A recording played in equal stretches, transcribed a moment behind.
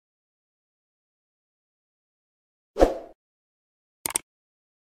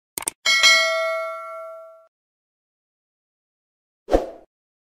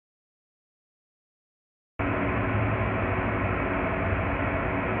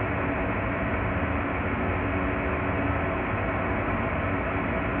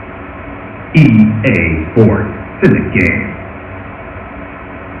EA Sports. It's in the game.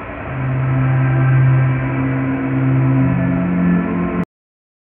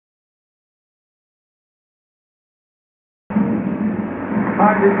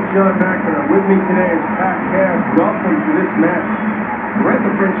 Hi, this is John Maxner. With me today is Pat Cash. Welcome to this match. We're at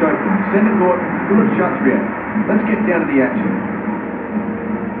the French Open. Center court, Philip Chatrier. Let's get down to the action.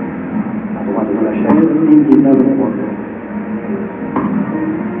 À droite de la chaise, Lindsay Davenport.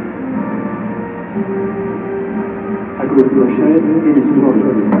 À gauche de la chaise, Davenport.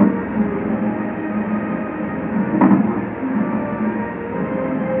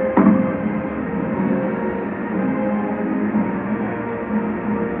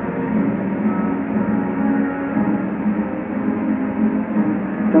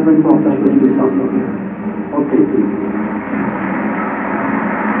 Davenport a choisi de s'en Ok,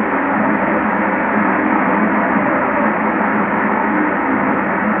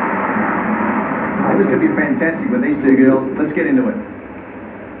 This is going to be fantastic with these two girls. Let's get into it.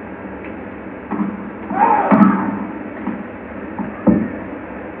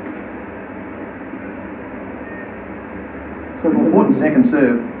 So important second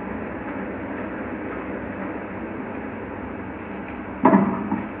serve.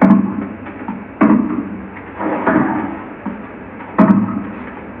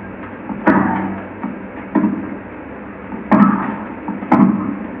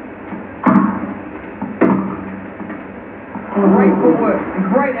 Great footwork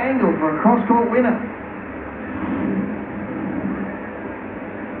and great angle for a cross-court winner.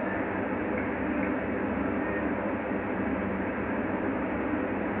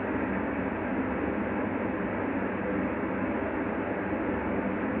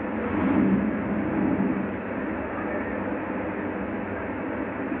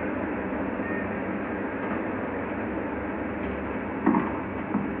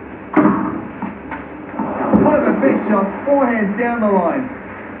 Big shots, forehands down the line.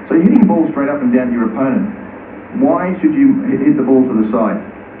 So you're hitting balls straight up and down to your opponent. Why should you hit the ball to the side?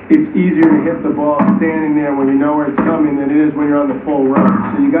 It's easier to hit the ball standing there when you know where it's coming than it is when you're on the full run.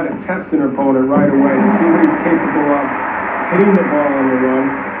 So you got to test an opponent right away to see what he's capable of hitting the ball on the run,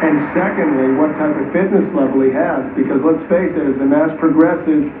 and secondly, what type of fitness level he has. Because let's face it, as the match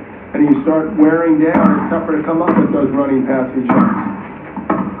progresses and you start wearing down, it's tougher to come up with those running passing shots.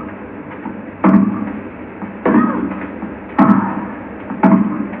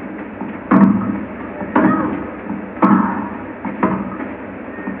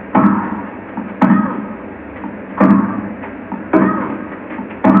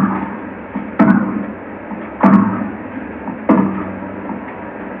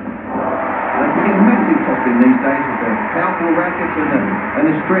 These days with the powerful rackets and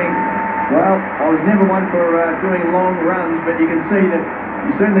the strength. Well, I was never one for doing long runs, but you can see that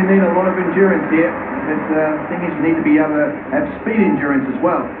you certainly need a lot of endurance here. But the thing is, you need to be able to have speed endurance as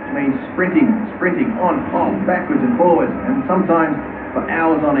well, which means sprinting on, off, backwards and forwards, and sometimes for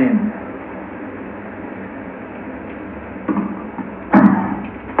hours on end.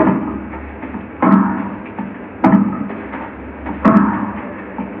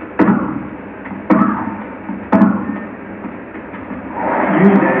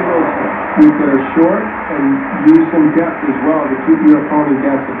 Use angles that are short and use some depth as well to keep your opponent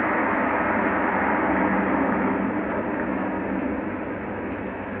guessing.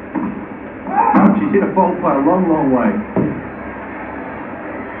 Oh, she's hit a fault putt a long, long way.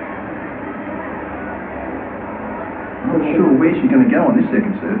 I'm not sure where she's going to go on this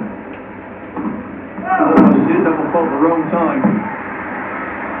second serve. Oh, she's hit a double fault at the wrong time.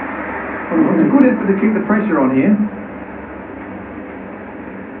 Well, it's a good effort to keep the pressure on here.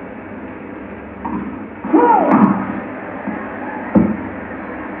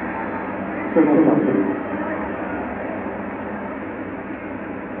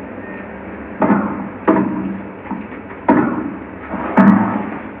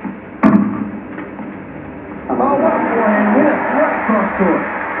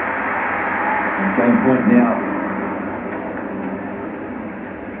 Game point now.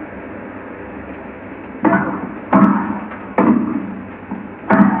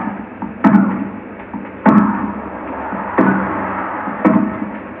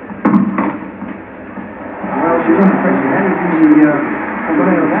 Well, she's under pressure. How did she come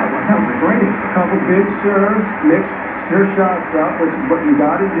out of that one? That was great. A couple big serves, mix her shots up, which is what you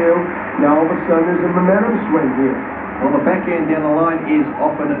got to do. Now all of a sudden there's a momentum swing here. Well, the backhand down the line is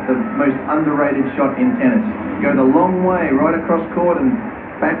often the most underrated shot in tennis. You go the long way, right across court and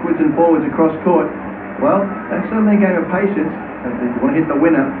backwards and forwards across court. Well, that's certainly a game of patience. If you want to hit the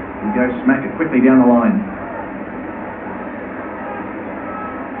winner, you go smack it quickly down the line.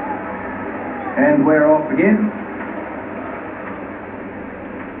 And we're off again.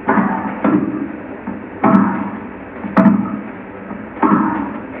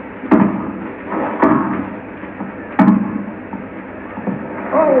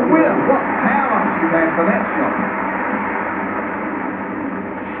 Oh, winner! What power she had for that shot.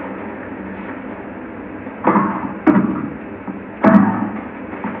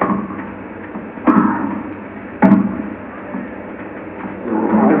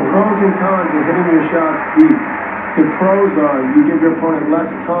 And cons of hitting your shots deep. The pros are you give your opponent less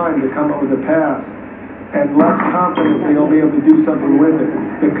time to come up with a pass and less confidence that he'll be able to do something with it.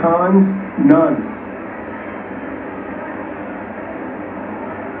 The cons, none.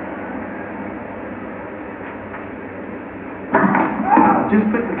 Just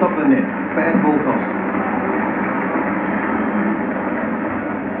clip the top of the net. Bad ball toss.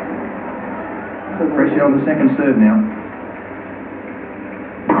 Pressure on the second serve now.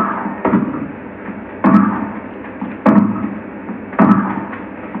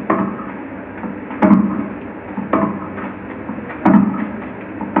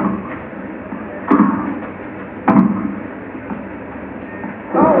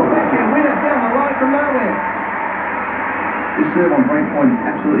 Serve on break point is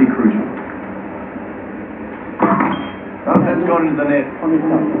absolutely crucial. Oh, that's gone into the net. On his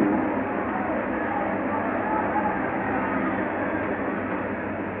side.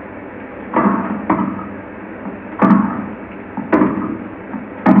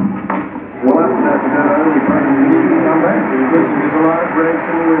 Well, that early break, you need to come back. Listen, there's a lot of breaks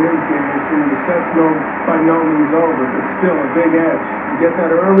in the women's game. The set's by no means over, but still a big edge. You get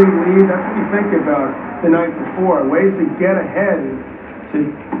that early lead, that's what you think about the night before. Ways to get ahead, to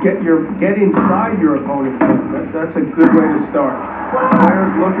get inside your opponent's net. That's a good way to start.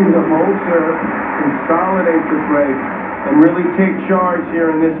 Players looking to hold serve, consolidate the break, and really take charge here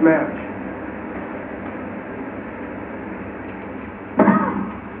in this match.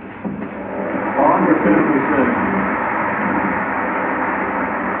 On return to serve.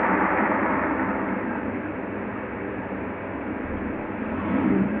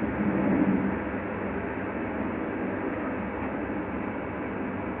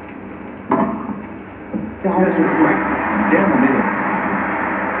 Just right down the middle.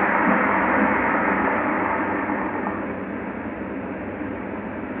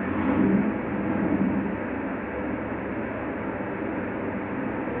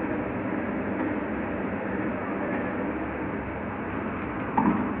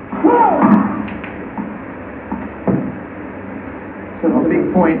 So a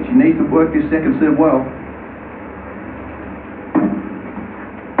big point. She needs to work this second serve well.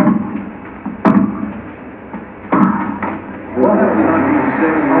 Well, that's a nice easy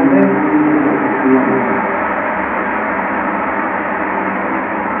service hold there.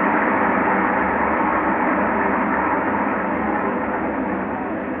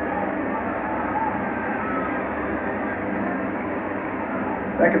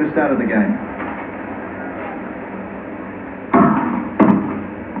 Back at the start of the game.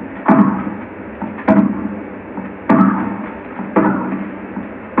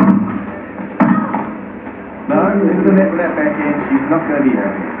 Into the net with that backhand, she's not going to be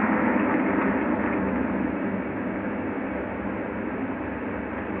happy.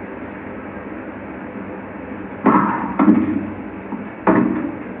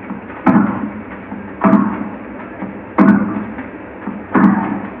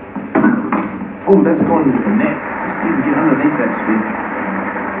 Oh, that's gone into the net. Just didn't get underneath that spin.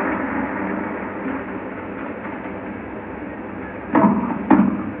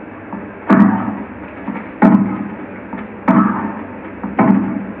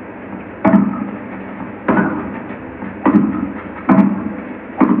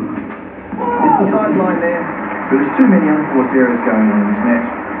 Sideline there, but there's too many unforced errors going on in this match.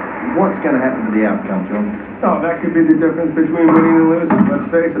 What's going to happen to the outcome, John? Oh, that could be the difference between winning and losing. Let's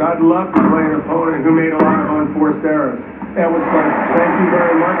face it, I'd love to play an opponent who made a lot of unforced errors. That was like, thank you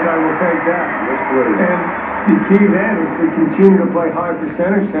very much, I will take that. Yes, please. And the key then is to continue to play high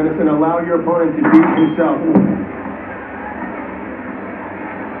percentage tennis and allow your opponent to beat himself.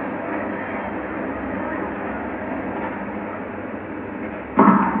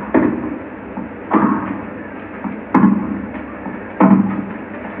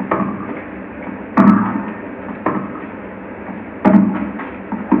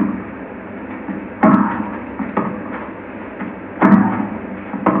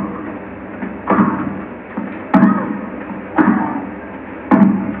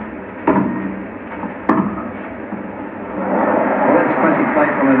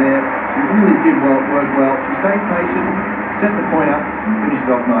 There. She really did work well. She stayed patient, set the point up, and finished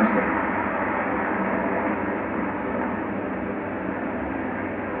it off nicely.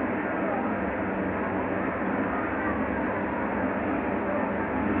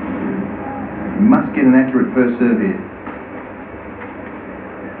 You must get an accurate first serve here.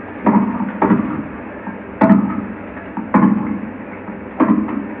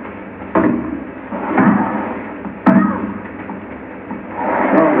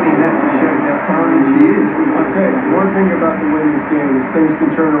 One thing about the women's game is things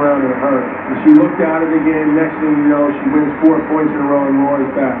can turn around in a hurry. If she looked out of the game, next thing you know, she wins 4 points in a row and roars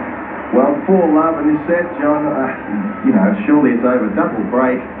back. Well, 4-love in this set, John. You know, surely it's over. Double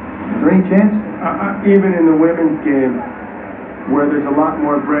break. Is there any chance? Even in the women's game, where there's a lot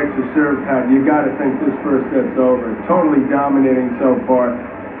more breaks to serve pad, you got to think this first set's over. Totally dominating so far.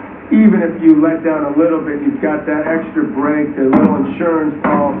 Even if you let down a little bit, you've got that extra break, the little insurance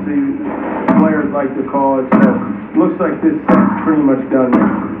policy, players like to call it. So looks like this set's pretty much done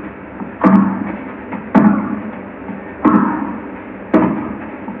now.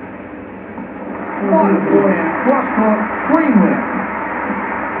 What a forehand. Cross-court, clean winner.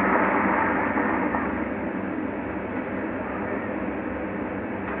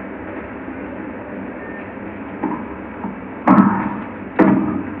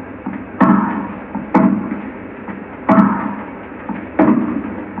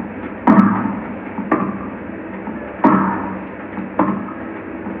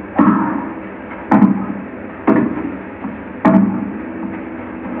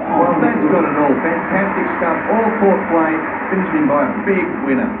 Got it all. Fantastic stuff. All court play, finishing by a big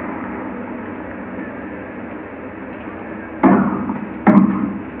winner.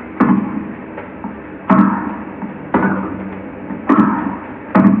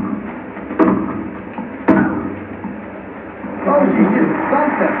 Oh, she just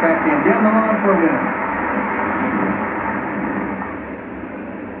thumped that backhand down the line for a winner.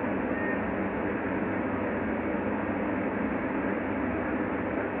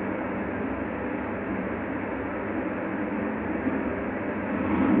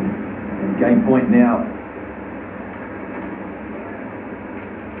 Game point now.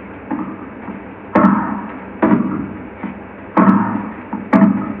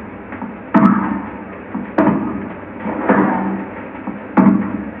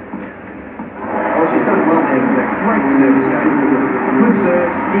 Oh, she's done well there with a great service game. Good serve,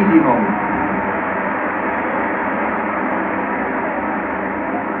 easy hold.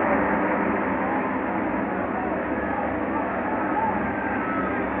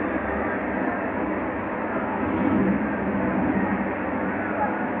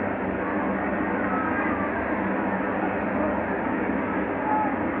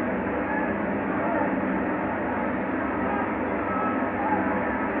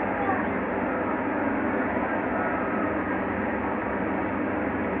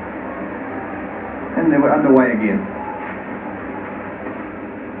 And they were underway again.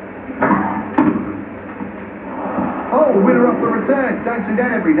 Oh, winner off the return. Don't see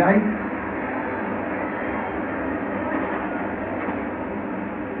that every day.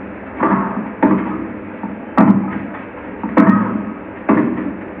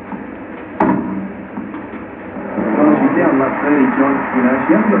 Well, she's down lap 30, John. You know,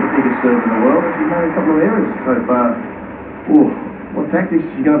 she hasn't got the biggest serve in the world, but she's made a couple of errors so far. Ooh. What tactics is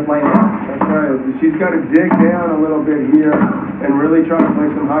she going to play now? I tell you, she's got to dig down a little bit here and really try to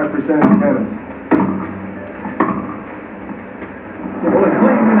play some high percentage tennis. Well, a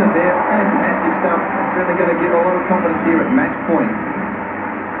clean winner there. Fantastic stuff. That's certainly going to give a lot of confidence here at match point.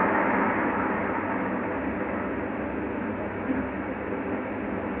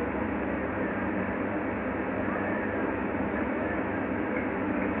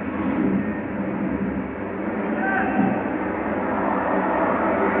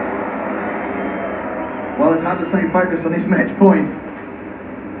 Well, it's hard to stay focused on this match point.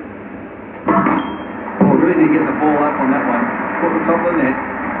 Oh, really need to get the ball up on that one. Put the top of the net.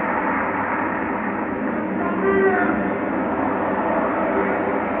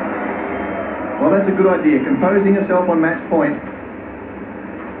 Well, that's a good idea. Composing herself on match point.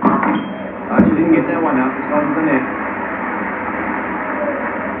 Oh, she didn't get that one up. It's gone to the net.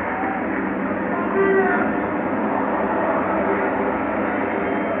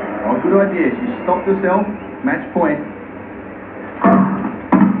 Oh, good idea. She stopped herself. Match point.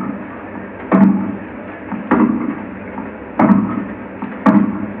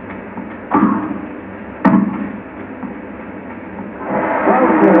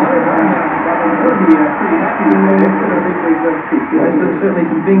 Certainly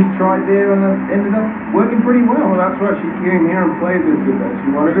some things tried there and ended up working pretty well. Well, that's why she came here and played this event. She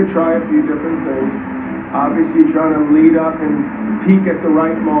wanted to try a few different things. Obviously trying to lead up and peak at the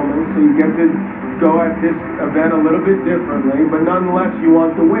right moment, so you get to go at this event a little bit differently, but nonetheless you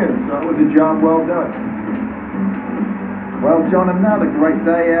want to win, so it was a job well done. Well, John, another great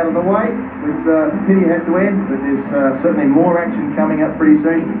day out of the way. It's a pity it had to end, but there's certainly more action coming up pretty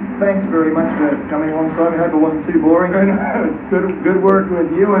soon. Thanks very much for coming alongside. I hope it wasn't too boring. It's good working with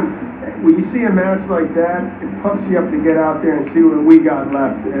you, and when you see a match like that, it pumps you up to get out there and see what we got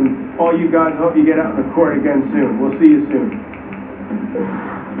left. And all you guys, I hope you get out on the court again soon. We'll see you soon.